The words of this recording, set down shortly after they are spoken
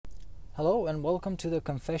Hello and welcome to the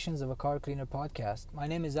Confessions of a Car Cleaner podcast. My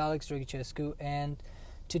name is Alex Dragicescu, and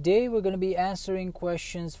today we're going to be answering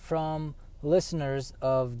questions from listeners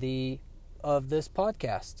of this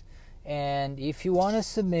podcast. And if you want to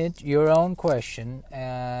submit your own question,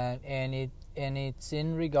 and it's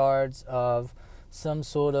in regards of some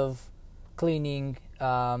sort of cleaning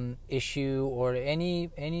issue or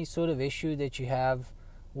any sort of issue that you have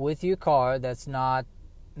with your car that's not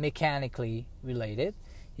mechanically related,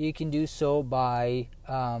 you can do so by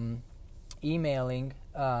emailing,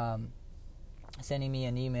 sending me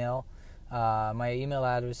an email. My email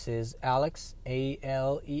address is alex,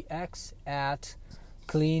 A-L-E-X, at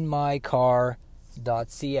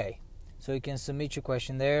cleanmycar.ca. So you can submit your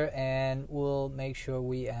question there, and we'll make sure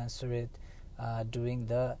we answer it during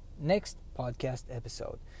the next podcast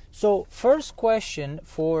episode. So first question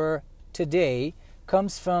for today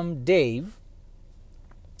comes from Dave.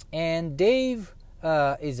 And Dave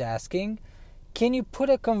is asking, can you put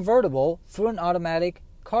a convertible through an automatic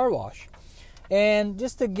car wash? And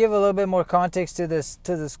just to give a little bit more context to this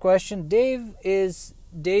question, Dave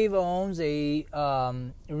owns a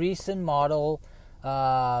recent model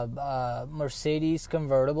Mercedes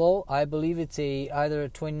convertible. I believe it's either a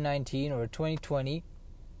 2019 or a 2020.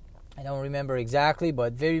 I don't remember exactly,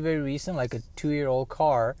 but very, very recent, like a 2-year-old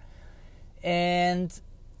car. And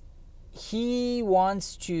he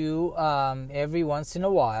wants to every once in a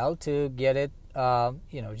while to get it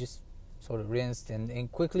just sort of rinsed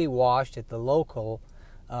and quickly washed at the local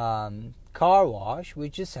car wash,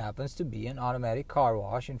 which just happens to be an automatic car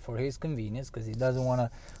wash, and for his convenience, because he doesn't want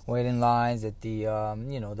to wait in lines at the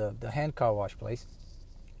the hand car wash place.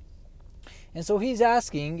 And so he's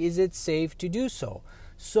asking, is it safe to do so?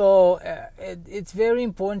 So it's very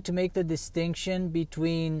important to make the distinction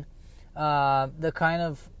between the kind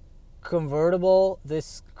of convertible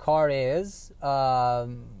this car is,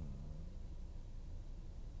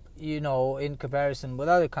 in comparison with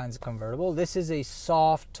other kinds of convertible. This is a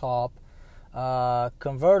soft top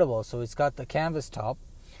convertible, so it's got the canvas top,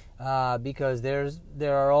 because there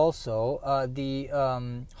are also the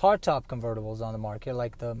hard top convertibles on the market,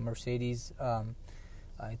 like the Mercedes.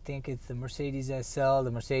 I think it's the Mercedes SL,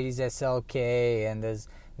 the Mercedes SLK, and there's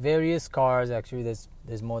various cars. Actually, there's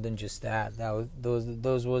more than just that. Those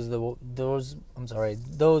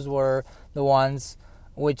were the ones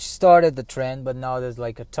which started the trend, but now there's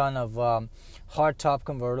like a ton of hard top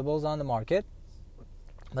convertibles on the market.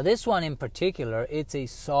 But this one in particular, it's a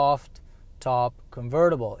soft top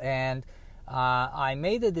convertible, and I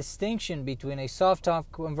made the distinction between a soft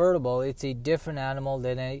top convertible. It's a different animal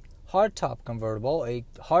than a hard top convertible. A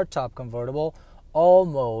hard top convertible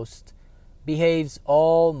behaves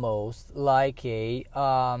almost like a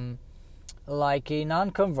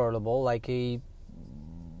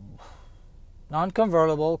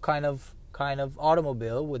non-convertible, kind of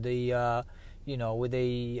automobile with a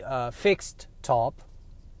fixed top,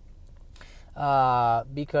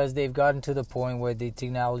 because they've gotten to the point where the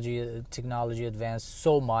technology advanced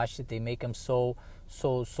so much that they make them so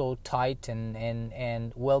tight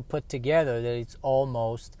and well put together that it's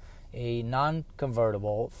almost a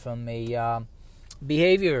non-convertible from a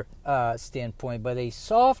behavior standpoint. But a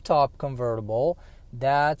soft top convertible,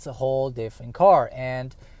 that's a whole different car.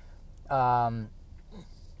 And I'm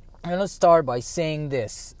going to start by saying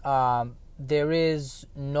this. Let's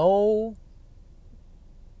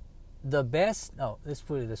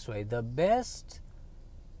put it this way. The best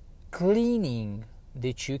cleaning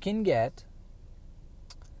that you can get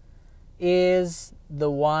is the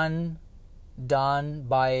one done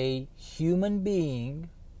by a human being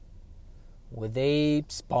with a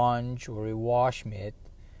sponge or a wash mitt,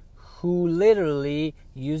 who literally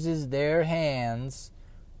uses their hands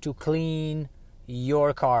to clean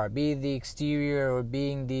your car, be it the exterior or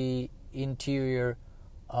being the interior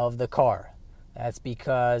of the car. That's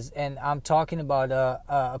because, and I'm talking about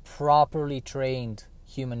a properly trained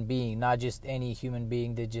human being, not just any human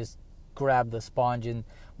being that just grabbed the sponge and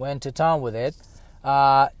went to town with it.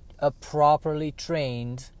 A properly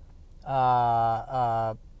trained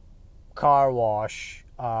car wash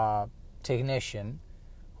technician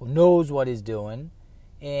who knows what he's doing,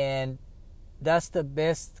 and that's the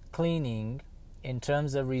best cleaning in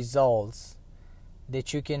terms of results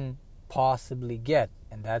that you can possibly get,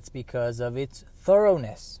 and that's because of its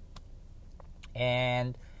thoroughness.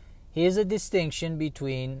 And here's a distinction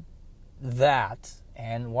between that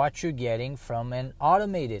and what you're getting from an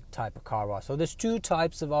automated type of car wash. So there's two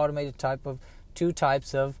types of automated car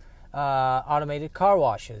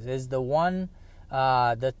washes. There's the one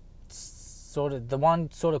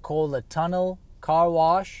called a tunnel car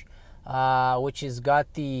wash, which has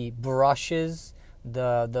got the brushes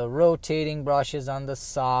the rotating brushes on the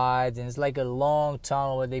sides, and it's like a long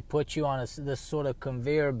tunnel where they put you on this sort of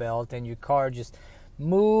conveyor belt, and your car just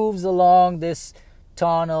moves along this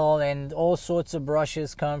tunnel, and all sorts of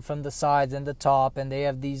brushes come from the sides and the top, and they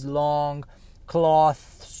have these long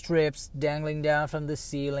cloth strips dangling down from the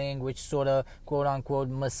ceiling, which sort of quote unquote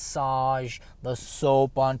massage the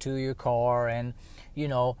soap onto your car, and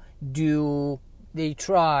they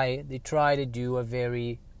try to do a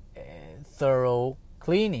very thorough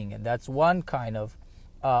cleaning. And that's one kind of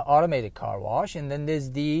automated car wash. And then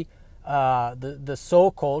there's the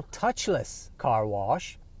so-called touchless car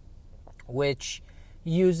wash, which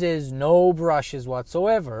uses no brushes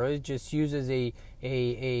whatsoever. It just uses a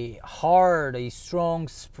strong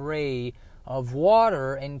spray of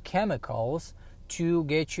water and chemicals to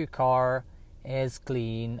get your car as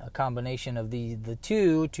clean, a combination of the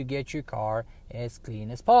two to get your car as clean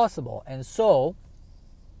as possible. And so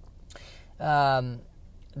the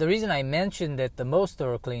reason I mentioned that the most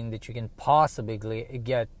thorough clean that you can possibly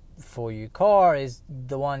get for your car is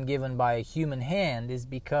the one given by a human hand is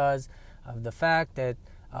because of the fact that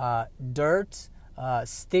dirt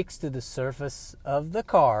sticks to the surface of the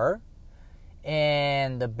car,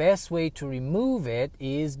 and the best way to remove it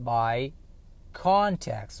is by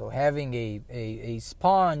contact. So having a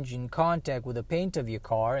sponge in contact with the paint of your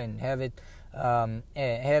car and have it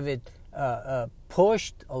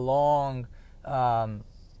pushed along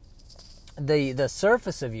the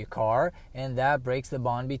surface of your car, and that breaks the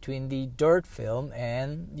bond between the dirt film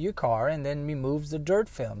and your car, and then removes the dirt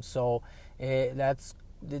film. So it's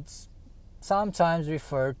sometimes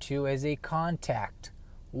referred to as a contact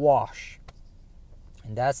wash,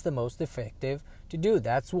 and that's the most effective to do.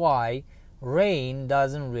 That's why rain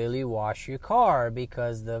doesn't really wash your car,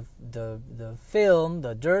 because the film,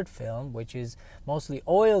 the dirt film, which is mostly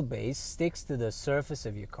oil based, sticks to the surface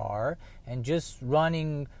of your car, and just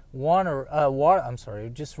running water on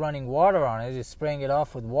it, just spraying it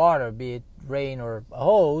off with water, be it rain or a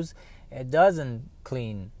hose, it doesn't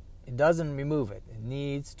remove it. It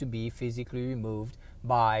needs to be physically removed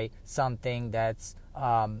by something that's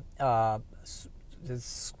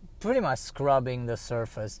pretty much scrubbing the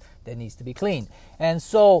surface that needs to be cleaned. And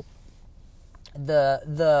so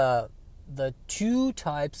the two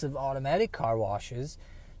types of automatic car washes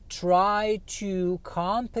try to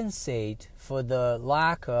compensate for the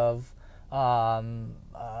lack of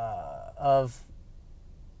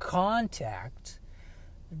contact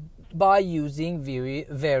by using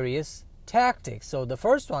various tactics. So the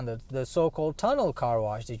first one, the so-called tunnel car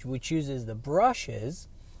wash, which uses the brushes,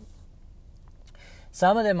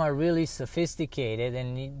 some of them are really sophisticated,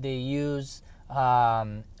 and they use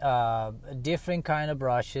different kind of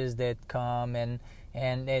brushes that come and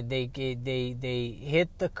they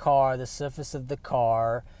hit the surface of the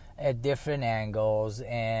car at different angles,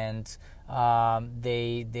 and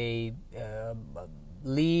they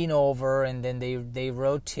lean over, and then they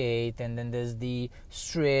rotate, and then there's the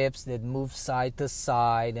strips that move side to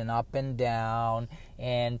side and up and down,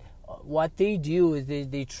 and what they do is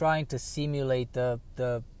they're trying to simulate the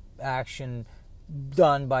action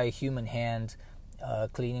done by a human hand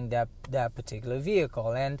cleaning that particular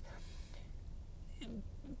vehicle. And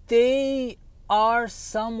they are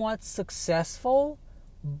somewhat successful,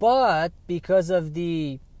 but because of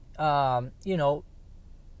the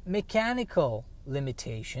mechanical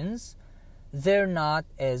limitations, they're not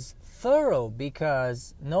as thorough,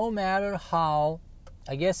 because no matter how,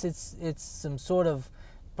 I guess it's some sort of,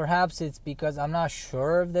 perhaps it's because I'm not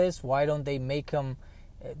sure of this, why don't they make them,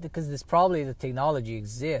 because this probably the technology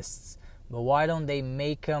exists, but why don't they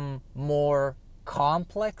make them more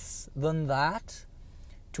complex than that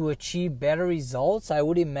to achieve better results? I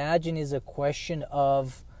would imagine is a question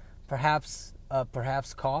of perhaps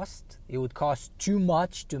cost. It would cost too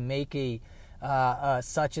much to make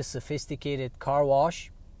such a sophisticated car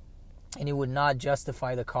wash, and it would not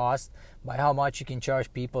justify the cost by how much you can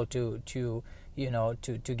charge people to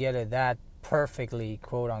get it that perfectly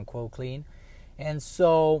quote unquote clean. And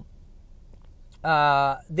so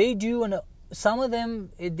they do, and some of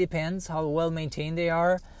them, it depends how well maintained they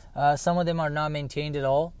are. Some of them are not maintained at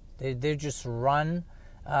all. They're just run,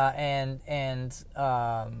 and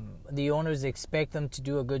the owners expect them to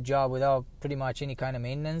do a good job without pretty much any kind of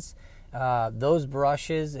maintenance. Those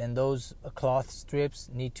brushes and those cloth strips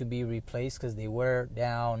need to be replaced because they wear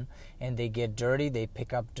down and they get dirty. They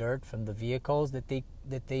pick up dirt from the vehicles that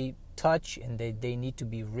they touch, and they need to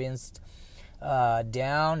be rinsed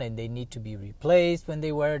down, and they need to be replaced when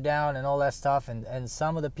they wear down and all that stuff. And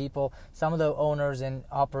some of the owners and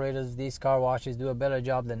operators of these car washes do a better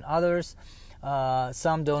job than others.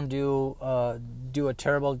 Some don't do a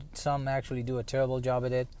terrible. Some actually do a terrible job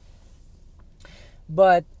at it.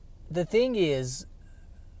 But the thing is,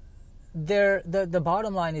 the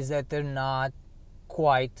bottom line is that they're not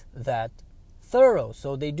quite that thorough.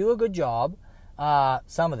 So they do a good job.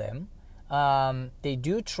 Some of them. They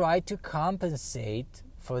do try to compensate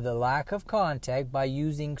for the lack of contact by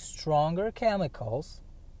using stronger chemicals,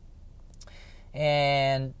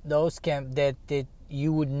 and those that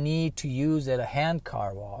you would need to use at a hand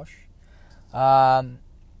car wash,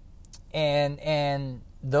 and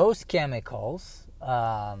those chemicals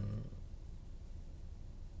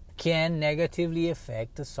can negatively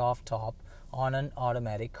affect the soft top on an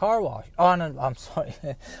automatic car wash. On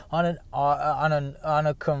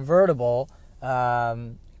a convertible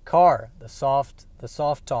car, the soft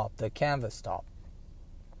top, the canvas top.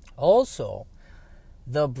 Also,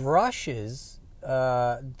 the brushes,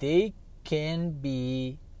 they can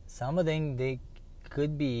be, some of them, they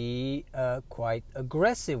could be quite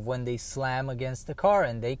aggressive when they slam against the car,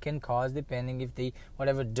 and they can cause, depending if they,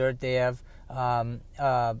 whatever dirt they have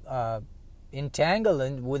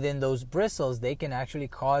entangled within those bristles, they can actually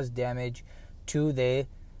cause damage to the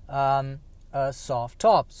soft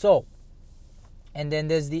top. So, and then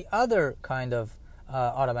there's the other kind of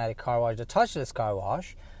automatic car wash, the touchless car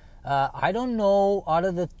wash. I don't know out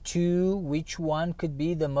of the two which one could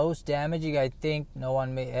be the most damaging. I think no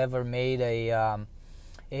one ever made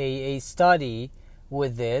a study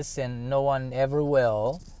with this, and no one ever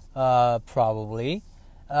will, probably.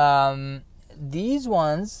 These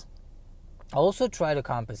ones also try to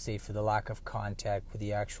compensate for the lack of contact with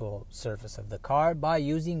the actual surface of the car by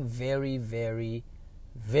using very, very,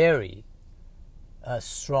 very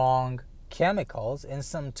strong chemicals, and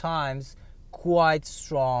sometimes quite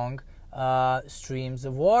strong streams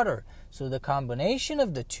of water. So the combination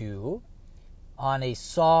of the two on a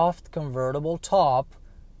soft convertible top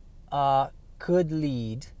could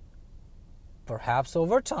lead, perhaps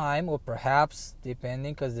over time, or perhaps,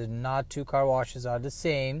 depending, because not two car washes are the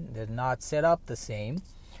same, they're not set up the same,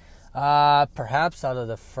 perhaps out of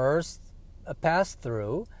the first pass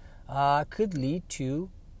through, could lead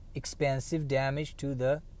to expensive damage to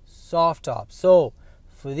the soft top. So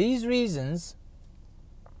for these reasons,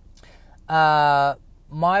 my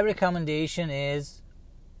recommendation is,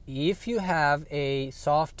 if you have a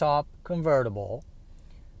soft top convertible,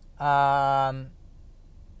 do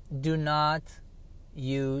not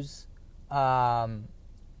use a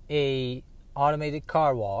automated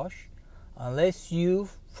car wash unless you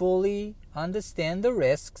fully understand the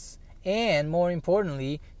risks, and more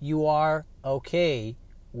importantly, you are okay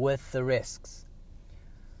with the risks.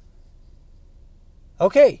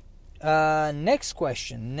 Okay, next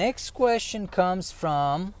question. Next question comes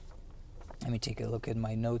from, let me take a look at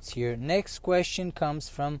my notes here. Next question comes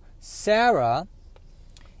from Sarah,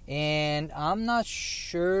 and I'm not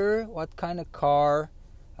sure what kind of car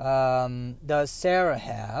does Sarah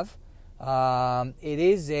have. It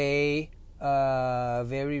is a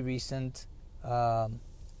very recent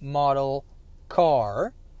model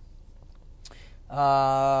car.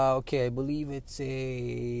 Okay, I believe I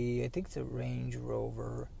think it's a Range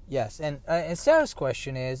Rover. Yes, and Sarah's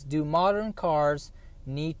question is, do modern cars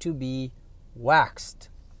need to be waxed?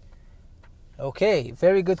 Okay,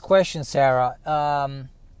 very good question, Sarah.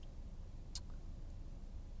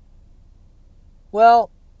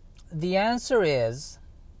 Well, the answer is,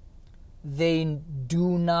 they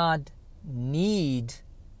do not need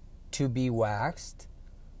to be waxed,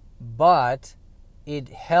 but it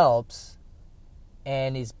helps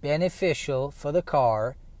and is beneficial for the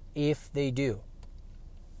car if they do.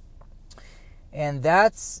 And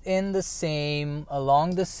that's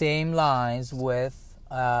along the same lines with,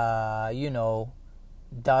 does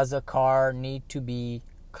a car need to be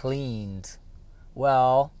cleaned?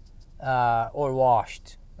 Well, or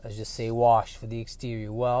washed. Let's just say washed for the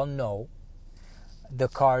exterior. Well, no. The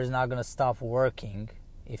car is not going to stop working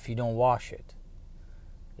if you don't wash it.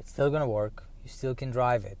 It's still going to work. You still can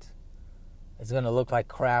drive it. It's going to look like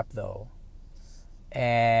crap, though.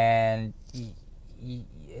 And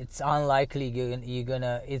it's unlikely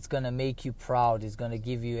it's going to make you proud. It's going to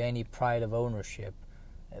give you any pride of ownership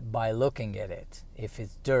by looking at it if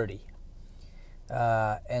it's dirty.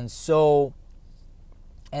 And so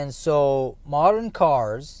modern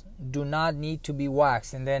cars do not need to be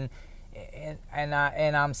waxed. And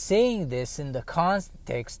I'm saying this in the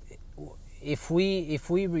context, if we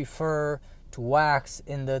refer to wax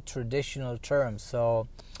in the traditional terms. So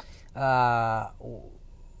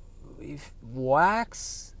if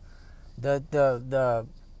wax, the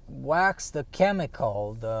wax, the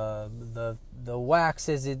chemical, the wax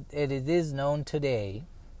as it is known today,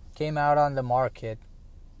 came out on the market,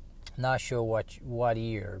 not sure what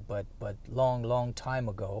year, but long time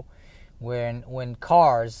ago, when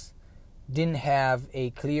cars didn't have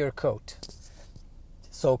a clear coat.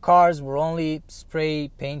 So cars were only spray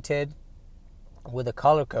painted with a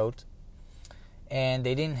color coat, and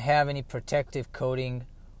they didn't have any protective coating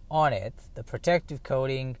on it. The protective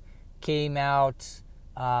coating came out,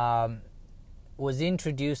 was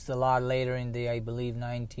introduced a lot later in the, I believe,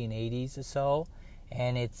 1980s or so,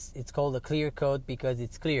 and it's called a clear coat because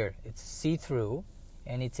it's clear, it's see-through,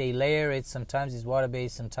 and it's a layer. It's sometimes it's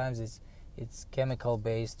water-based, sometimes it's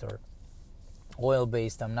chemical-based or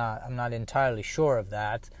oil-based. I'm not entirely sure of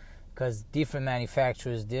that, because different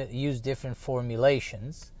manufacturers use different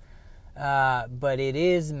formulations. But it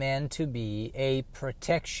is meant to be a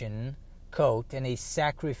protection coat and a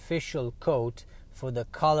sacrificial coat for the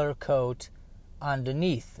color coat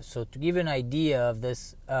underneath. So to give you an idea of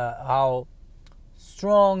this, how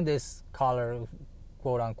strong this color,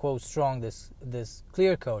 quote unquote strong, this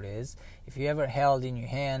clear coat is, if you ever held in your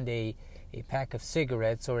hand a pack of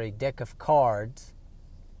cigarettes or a deck of cards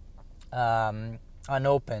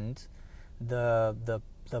unopened, the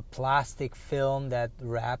plastic film that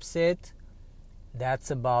wraps it,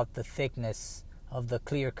 that's about the thickness of the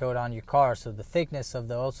clear coat on your car. So the thickness of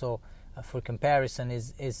the, also for comparison,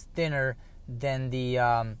 is thinner than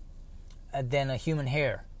than a human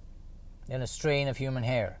hair, than a strain of human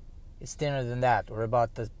hair. It's thinner than that, or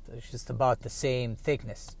just about the same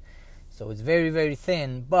thickness. So it's very, very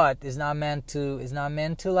thin, but it's not meant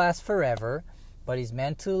to last forever, but it's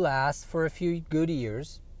meant to last for a few good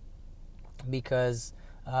years, because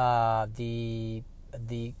the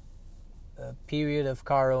period of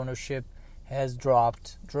car ownership has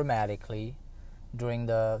dropped dramatically during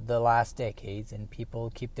the last decades, and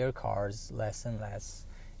people keep their cars less and less,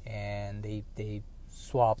 and they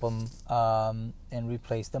swap them and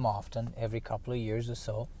replace them often, every couple of years or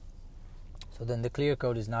so. So then the clear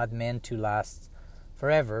coat is not meant to last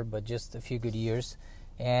forever, but just a few good years,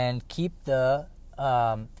 and keep the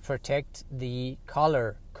protect the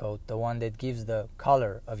color coat, the one that gives the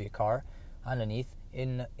color of your car underneath,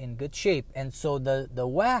 in good shape. And so the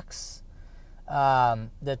wax,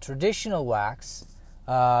 the traditional wax,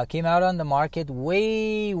 came out on the market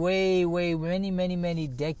way many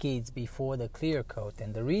decades before the clear coat.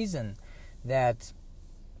 And the reason that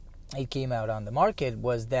it came out on the market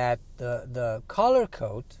was that the color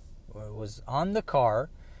coat was on the car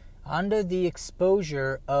under the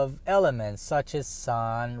exposure of elements such as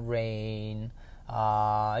sun, rain,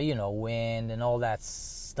 wind, and all that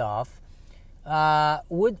stuff,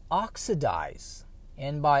 would oxidize.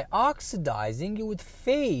 And by oxidizing, it would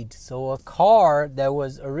fade. So a car that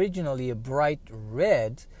was originally a bright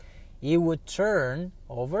red, it would turn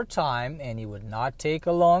over time, and it would not take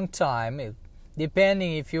a long time.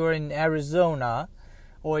 Depending if you were in Arizona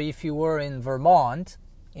or if you were in Vermont.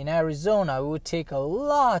 In Arizona, it would take a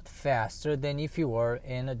lot faster than if you were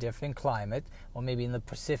in a different climate, or maybe in the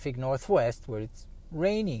Pacific Northwest, where it's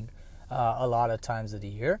raining a lot of times of the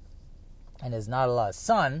year and there's not a lot of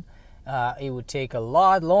sun. It would take a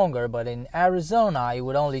lot longer, but in Arizona, it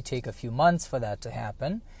would only take a few months for that to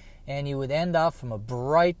happen, and you would end up from a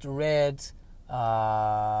bright red,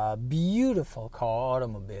 beautiful car,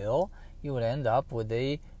 automobile, you would end up with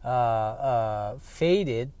a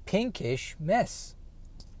faded, pinkish mess,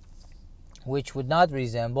 which would not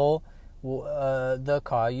resemble the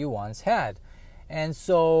car you once had. And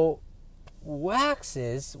so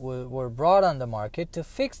waxes were brought on the market to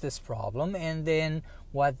fix this problem. And then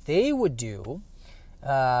what they would do,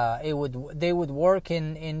 they would work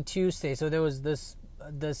in two stages. So there was this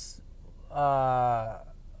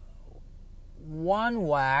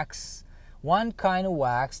one kind of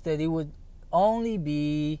wax that it would only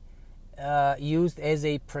be used as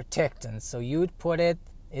a protectant. So you would put it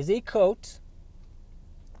as a coat,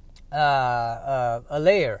 a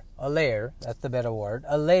layer, that's the better word,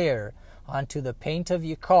 a layer onto the paint of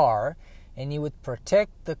your car, and you would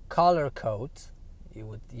protect the color coat.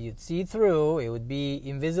 You'd see through, it would be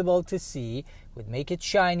invisible to see, it would make it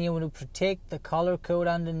shiny, it would protect the color coat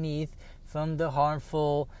underneath from the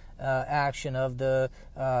harmful action of the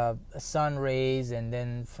sun rays, and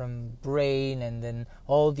then from rain, and then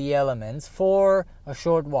all the elements for a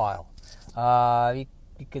short while.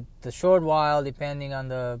 The short while, depending on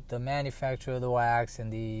the manufacturer of the wax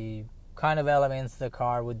and the kind of elements the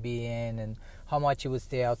car would be in and how much it would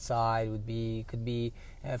stay outside, could be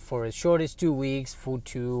for as short as 2 weeks, for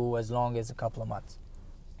as long as a couple of months.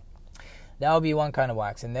 That would be one kind of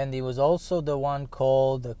wax. And then there was also the one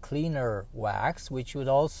called the cleaner wax, which would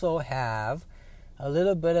also have a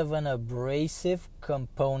little bit of an abrasive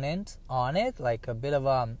component on it, like a bit of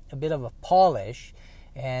a polish,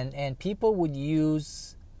 and people would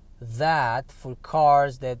use that for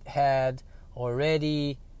cars that had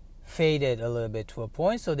already faded a little bit to a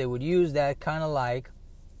point. So they would use that kind of like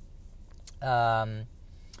a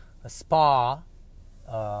spa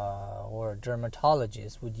or a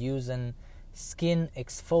dermatologist would use an skin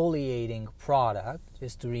exfoliating product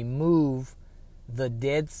just to remove the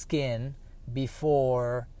dead skin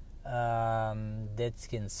before dead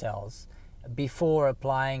skin cells before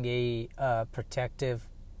applying a protective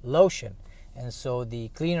lotion. And so the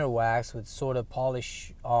cleaner wax would sort of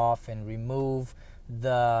polish off and remove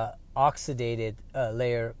the oxidated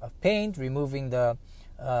layer of paint, removing the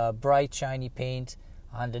bright shiny paint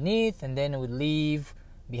underneath, and then it would leave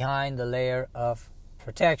behind the layer of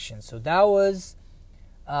protection. So that was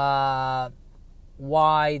why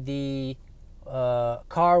the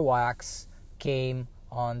car wax came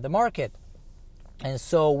on the market. And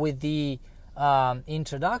so with the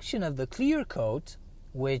introduction of the clear coat,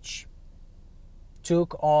 which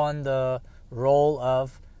took on the role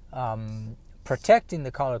of protecting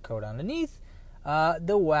the color coat underneath,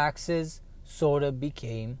 the waxes sort of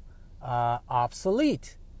became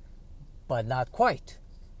obsolete, but not quite,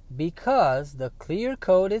 because the clear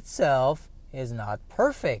coat itself is not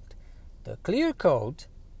perfect. The clear coat,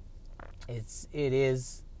 it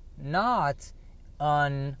is not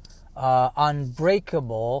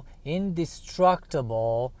unbreakable,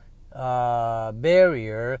 indestructible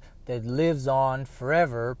barrier that lives on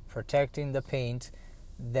forever, protecting the paint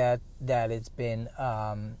that it's been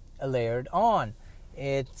layered on.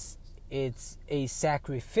 It's a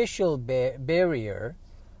sacrificial barrier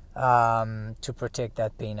to protect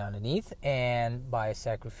that paint underneath, and by a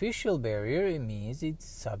sacrificial barrier, it means it's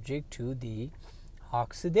subject to the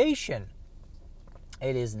oxidation.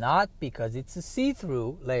 It is not, because it's a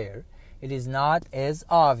see-through layer, it is not as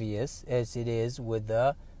obvious as it is with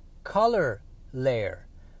the color layer,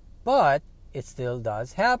 but it still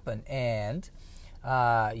does happen. And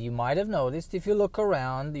you might have noticed, if you look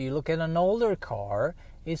around, you look at an older car,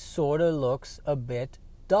 it sort of looks a bit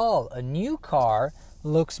dull. A new car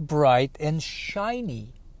looks bright and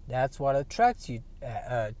shiny. That's what attracts you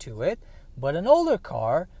to it. But an older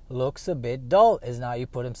car looks a bit dull, as now you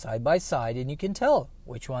put them side by side and you can tell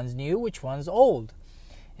which one's new, which one's old.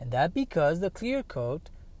 And that because the clear coat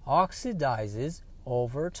oxidizes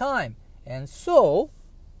over time. And so,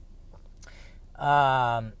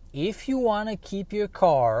 if you want to keep your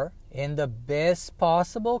car in the best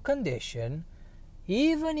possible condition,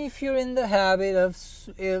 even if you're in the habit of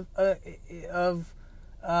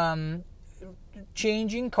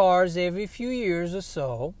changing cars every few years or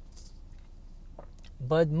so,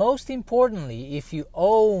 but most importantly, if you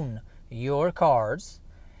own your cars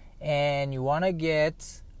and you want to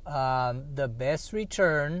get the best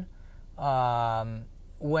return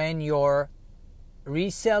when you're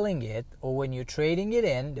reselling it or when you're trading it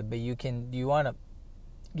in, but you want to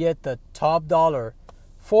get the top dollar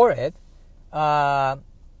for it, I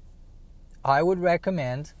would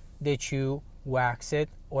recommend that you wax it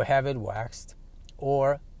or have it waxed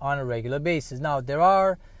or on a regular basis. Now,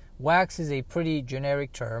 wax is a pretty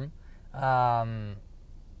generic term. There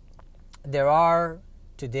are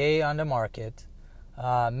today on the market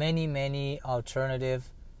many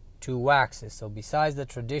alternative to waxes. So besides the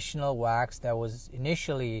traditional wax that was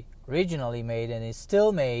originally made and is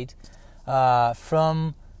still made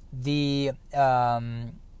from the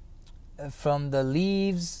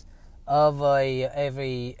leaves of a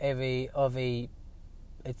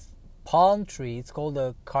palm tree, it's called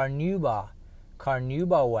a carnauba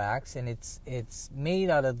wax, and it's made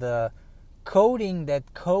out of the coating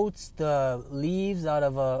that coats the leaves out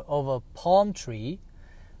of a palm tree.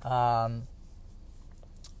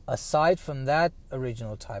 Aside from that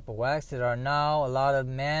original type of wax, there are now a lot of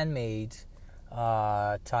man-made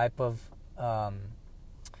type of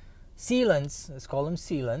sealants, let's call them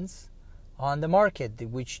sealants, on the market,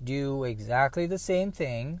 which do exactly the same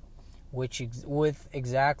thing, with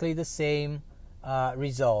exactly the same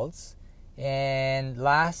results, and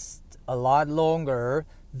last a lot longer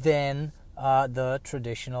than the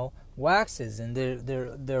traditional waxes. And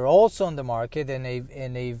they're also on the market,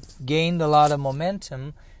 and they've gained a lot of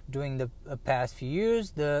momentum during the past few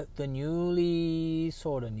years. The newly,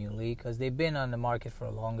 because they've been on the market for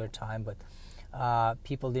a longer time, but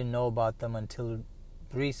people didn't know about them until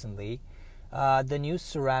recently. The new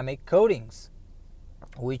ceramic coatings,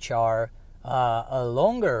 which are a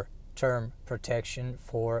longer term protection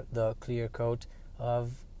for the clear coat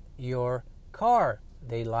of your car.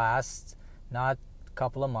 They last not a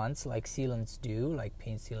couple of months like sealants do, like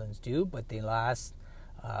paint sealants do, but they last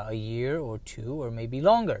a year or two or maybe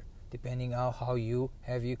longer, depending on how you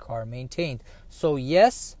have your car maintained. So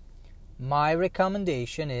yes, my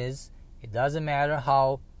recommendation is it doesn't matter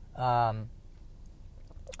how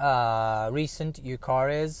recent your car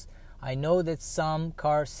is. I know that some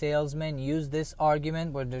car salesmen use this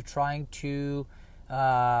argument where they're trying to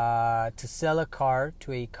sell a car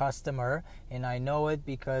to a customer, and I know it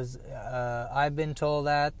because I've been told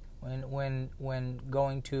that when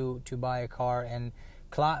going to buy a car, and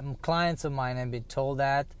clients of mine have been told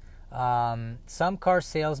that. Some car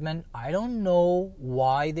salesmen, I don't know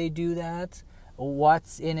why they do that,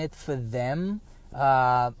 what's in it for them,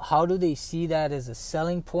 how do they see that as a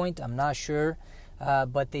selling point, I'm not sure,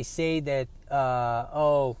 but they say that,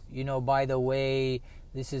 by the way,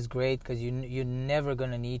 this is great because you're never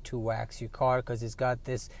going to need to wax your car because it's got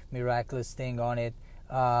this miraculous thing on it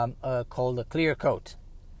called a clear coat.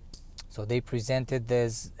 So they presented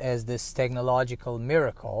this as this technological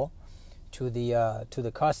miracle to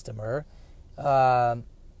the customer. Again,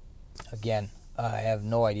 I have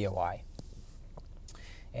no idea why.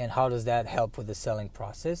 And how does that help with the selling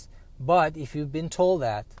process? But if you've been told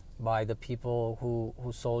that by the people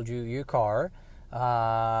who sold you your car,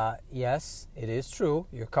 yes, it is true.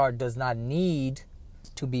 Your car does not need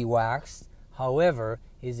to be waxed. However,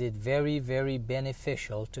 is it very, very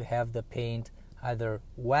beneficial to have the paint either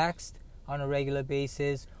waxed on a regular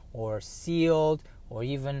basis or sealed, or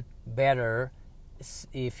even better,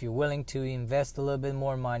 if you're willing to invest a little bit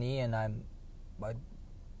more money, but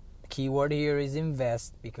keyword here is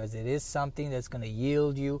invest, because it is something that's going to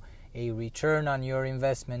yield you a return on your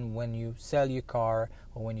investment when you sell your car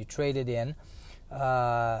or when you trade it in.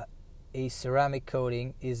 A ceramic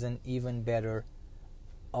coating is an even better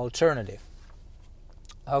alternative.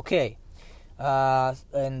 Okay,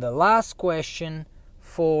 and the last question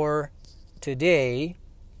for today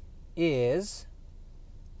is,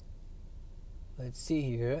 let's see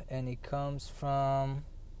here, and it comes from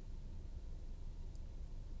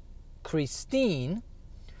Christine,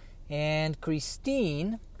 and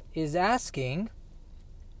Christine is asking,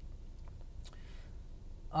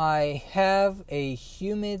 I have a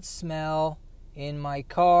humid smell in my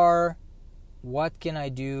car. What can I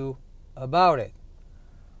do about it?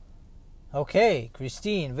 Okay,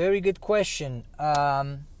 Christine, very good question.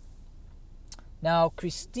 Now,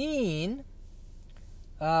 Christine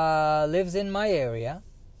lives in my area,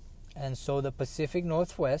 and so the Pacific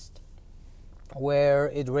Northwest, where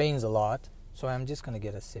it rains a lot. So I'm just going to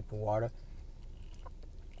get a sip of water.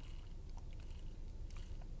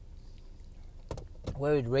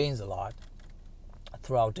 Where it rains a lot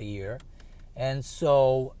throughout the year. And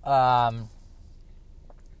so,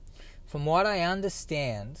 from what I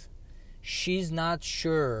understand, she's not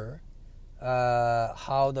sure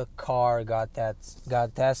how the car got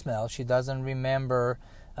that smell. She doesn't remember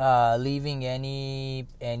leaving any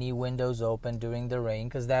windows open during the rain,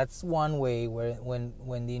 because that's one way where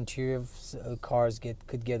when the interior of cars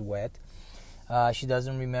could get wet. She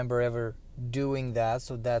doesn't remember ever doing that,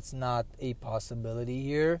 so that's not a possibility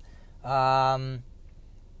here. And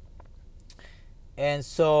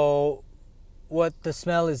so what the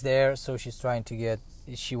smell is there, so she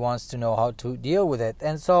wants to know how to deal with it.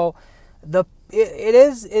 And so it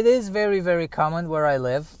is very, very common where I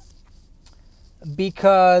live,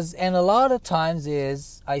 because, and a lot of times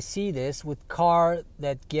I see this with car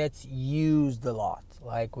that gets used a lot,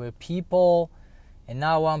 like where people, and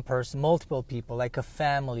not one person, multiple people, like a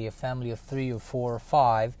family of 3 or 4 or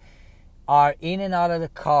 5, are in and out of the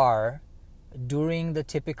car during the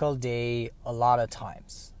typical day a lot of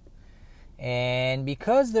times. And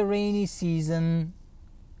because the rainy season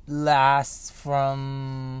lasts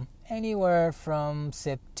from anywhere from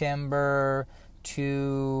September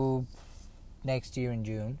to next year in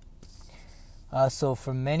June, so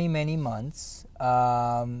for many, many months,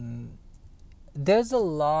 there's a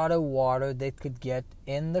lot of water that could get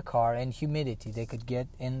in the car, and humidity that could get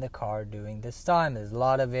in the car during this time. There's a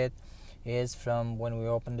lot of it is from when we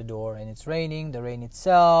open the door and it's raining, the rain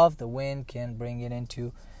itself, the wind can bring it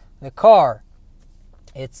into the car.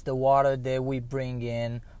 It's the water that we bring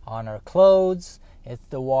in on our clothes. It's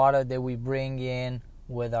the water that we bring in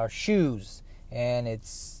with our shoes, and it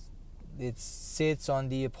sits on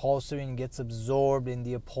the upholstery and gets absorbed in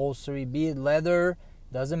the upholstery, be it leather,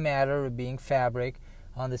 doesn't matter, being fabric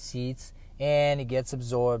on the seats, and it gets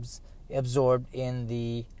absorbed in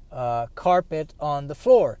the carpet on the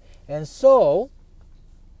floor. And so,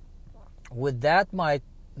 with that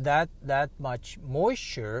much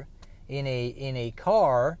moisture in a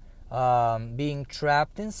car being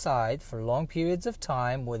trapped inside for long periods of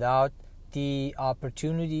time without the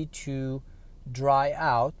opportunity to dry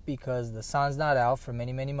out, because the sun's not out for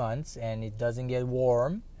many, many months, and it doesn't get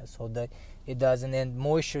warm, so that it doesn't, and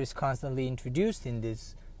moisture is constantly introduced in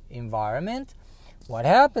this environment. What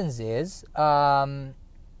happens is, a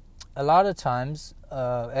lot of times,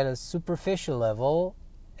 at a superficial level,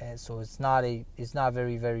 so it's not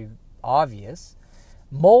very, very obvious,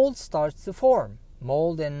 mold starts to form.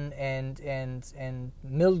 Mold and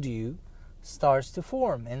mildew starts to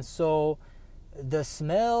form, and so the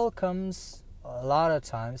smell comes a lot of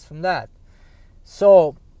times from that.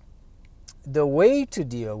 So the way to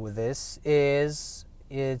deal with this is,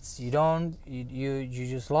 you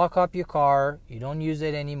just lock up your car, you don't use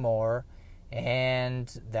it anymore,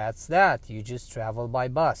 and that's that. You just travel by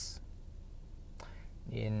bus.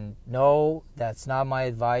 And no, that's not my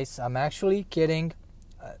advice. I'm actually kidding.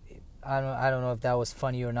 I don't know if that was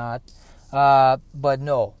funny or not. But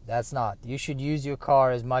no, that's not. You should use your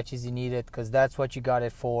car as much as you need it, because that's what you got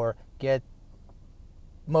it for. Get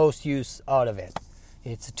most use out of it.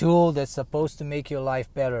 It's a tool that's supposed to make your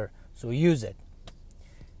life better, so use it.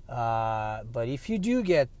 But if you do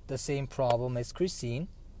get the same problem as Christine,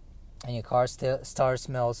 and your car start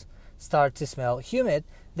to smell humid,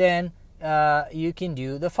 then you can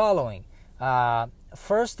do the following.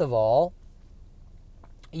 First of all,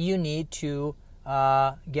 you need to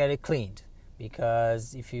get it cleaned,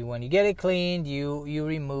 because when you get it cleaned, you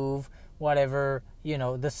remove whatever,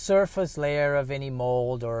 the surface layer of any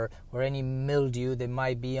mold or any mildew that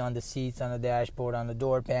might be on the seats, on the dashboard, on the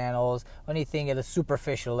door panels, anything at a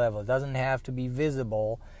superficial level. It doesn't have to be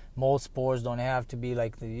visible. Mold spores don't have to be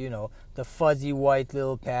like the fuzzy white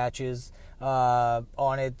little patches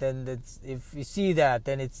on it. Then if you see that,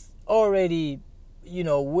 then it's already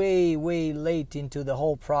way late into the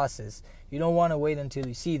whole process. You don't want to wait until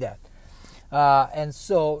you see that, and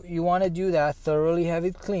so you want to do that, thoroughly have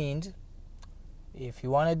it cleaned. If you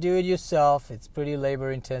want to do it yourself, it's pretty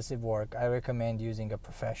labor intensive work. I recommend using a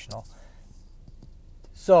professional.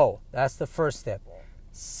 So that's the first step.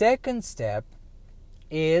 Second step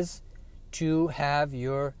is to have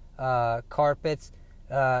your carpets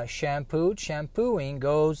shampooed. Shampooing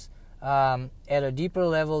goes at a deeper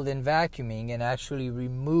level than vacuuming, and actually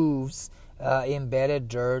removes embedded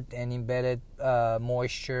dirt and embedded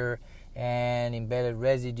moisture and embedded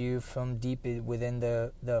residue from deep within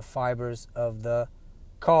the fibers of the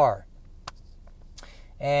car.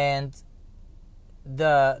 And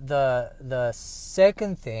the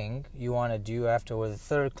second thing you want to do after, or the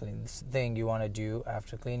third thing you want to do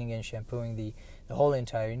after cleaning and shampooing the whole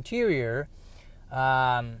entire interior,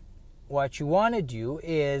 what you want to do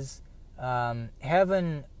is have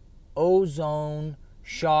an ozone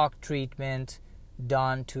shock treatment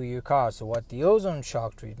done to your car. So what the ozone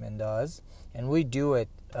shock treatment does, and we do it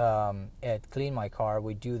at Clean My Car,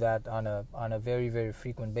 we do that on a very, very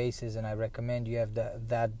frequent basis, and I recommend you have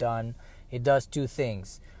that done. It does two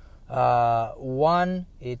things. One,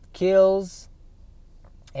 it kills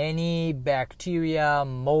any bacteria,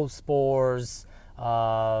 mold spores,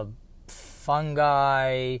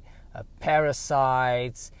 fungi,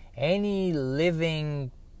 parasites, any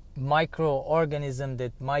living microorganism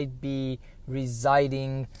that might be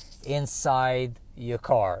residing inside your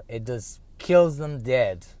car. It just kills them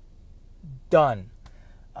dead. Done.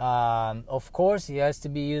 Of course, it has to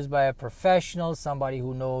be used by a professional, somebody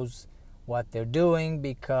who knows what they're doing,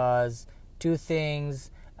 because two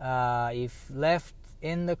things, if left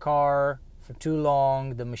in the car for too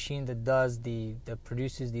long, the machine that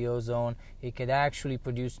produces the ozone, it could actually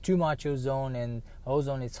produce too much ozone, and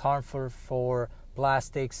ozone is harmful for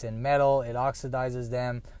plastics and metal. It oxidizes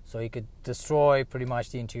them, so it could destroy pretty much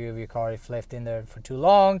the interior of your car if left in there for too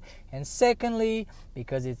long. And secondly,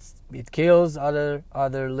 because it kills other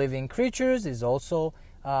living creatures, is also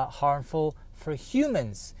harmful for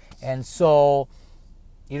humans. And so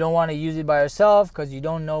you don't want to use it by yourself, because you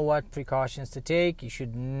don't know what precautions to take. You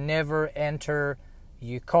should never enter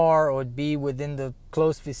your car or be within the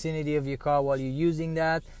close vicinity of your car while you're using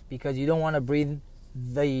that, because you don't want to breathe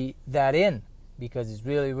that in, because it's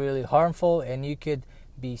really, really harmful, and you could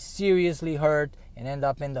be seriously hurt and end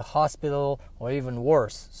up in the hospital or even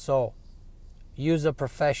worse. So use a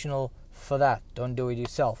professional for that. Don't do it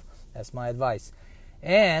yourself. That's my advice.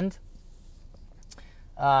 And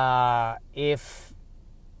if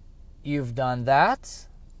you've done that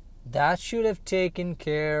should have taken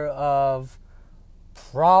care of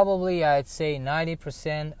probably, I'd say,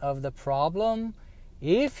 90% of the problem.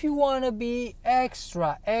 If you want to be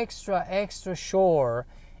extra sure,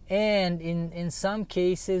 and in some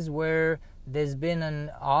cases where there's been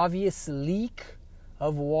an obvious leak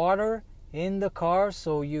of water in the car,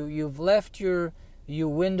 so you've left your you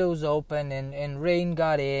windows open and rain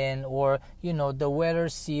got in, or the weather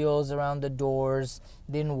seals around the doors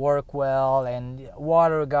didn't work well and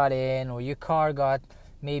water got in, or your car got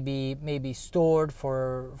maybe stored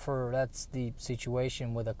for that's the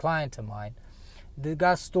situation with a client of mine. They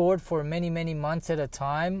got stored for many months at a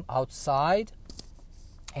time outside,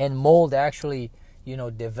 and mold actually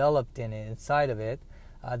developed inside of it.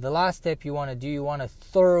 The last step you want to do, you want to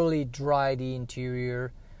thoroughly dry the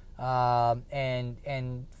interior,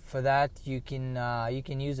 and for that you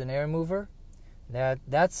can use an air mover.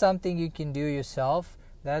 That's something you can do yourself.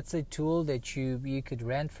 That's a tool that you could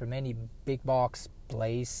rent from any big box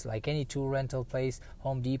place, like any tool rental place.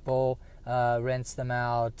 Home Depot rents them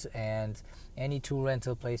out, and any tool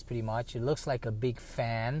rental place pretty much. It looks like a big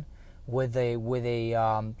fan with a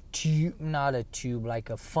tube, not a tube, like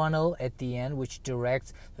a funnel at the end, which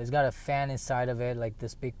directs. It's got a fan inside of it, like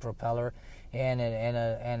this big propeller, and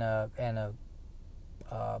a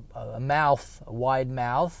mouth, a wide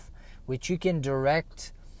mouth, which you can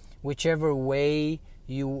direct whichever way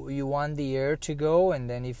you want the air to go. And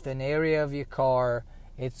then if an area of your car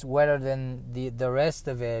it's wetter than the rest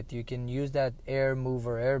of it, you can use that air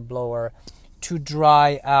mover, air blower, to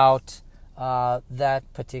dry out that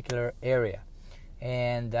particular area,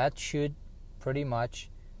 and that should pretty much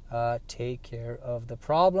take care of the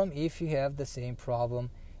problem if you have the same problem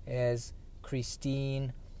as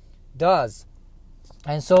Christine does.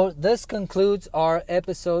 And so this concludes our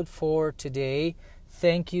episode for today.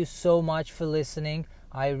 Thank you so much for listening.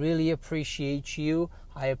 I really appreciate you.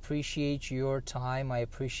 I appreciate your time. I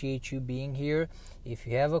appreciate you being here. If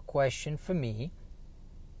you have a question for me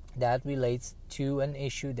that relates to an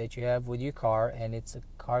issue that you have with your car, and it's a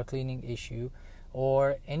car cleaning issue,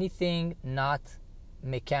 or anything not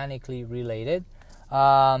mechanically related,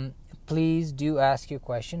 please do ask your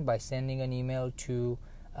question by sending an email to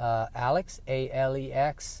Alex,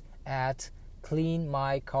 Alex, at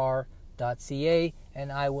cleanmycar.ca,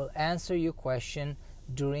 and I will answer your question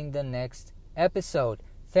during the next episode.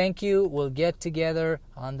 Thank you. We'll get together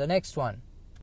on the next one.